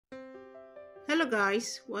Hello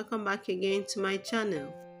guys, welcome back again to my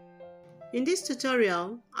channel. In this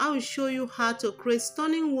tutorial, I will show you how to create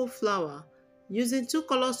stunning wool flower using two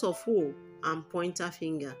colors of wool and pointer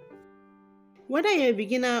finger. Whether you're a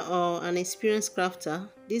beginner or an experienced crafter,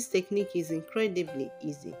 this technique is incredibly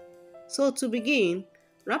easy. So to begin,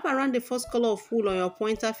 wrap around the first color of wool on your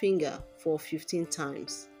pointer finger for 15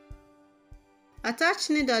 times. Attach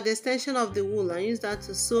needle at the extension of the wool and use that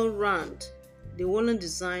to sew round the woolen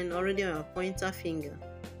design already on your pointer finger.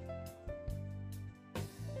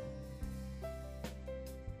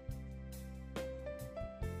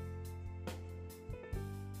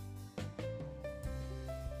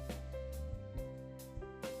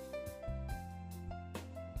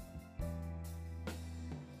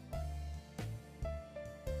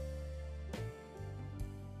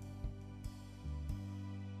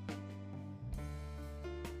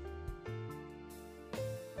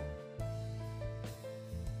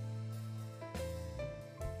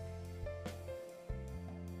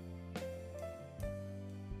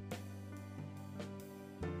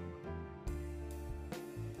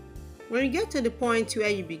 When you get to the point where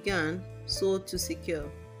you began, sew to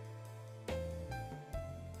secure.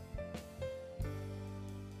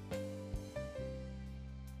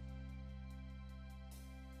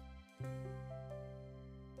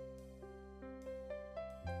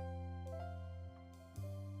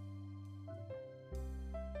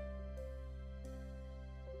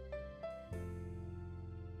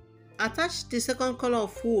 Attach the second color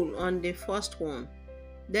of wool on the first one,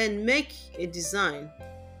 then make a design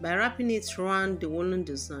by wrapping it around the woolen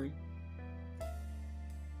design.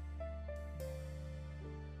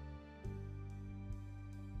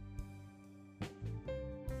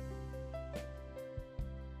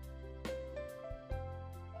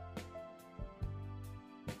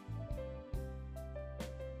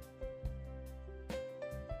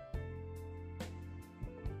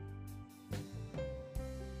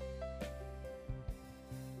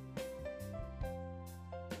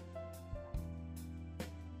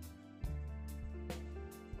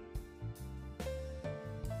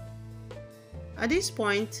 At this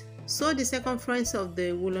point, sew the circumference of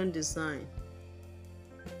the woolen design.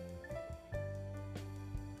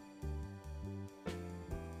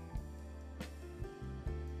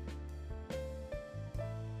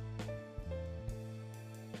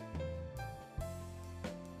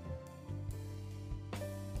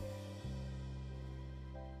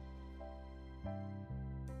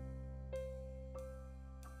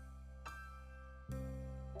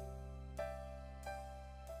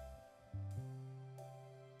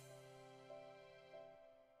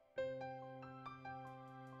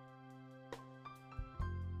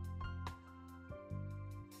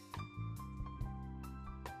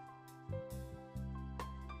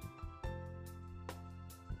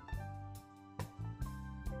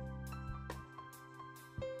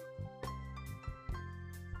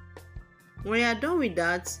 When you are done with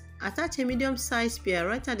that, attach a medium-sized spear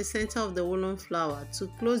right at the center of the woolen flower to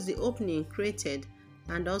close the opening created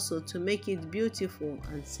and also to make it beautiful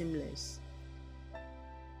and seamless.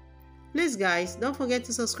 Please guys, don't forget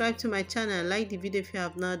to subscribe to my channel and like the video if you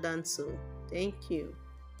have not done so. Thank you.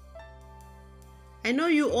 I know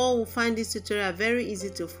you all will find this tutorial very easy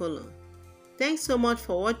to follow. Thanks so much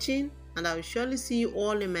for watching, and I will surely see you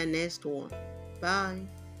all in my next one. Bye.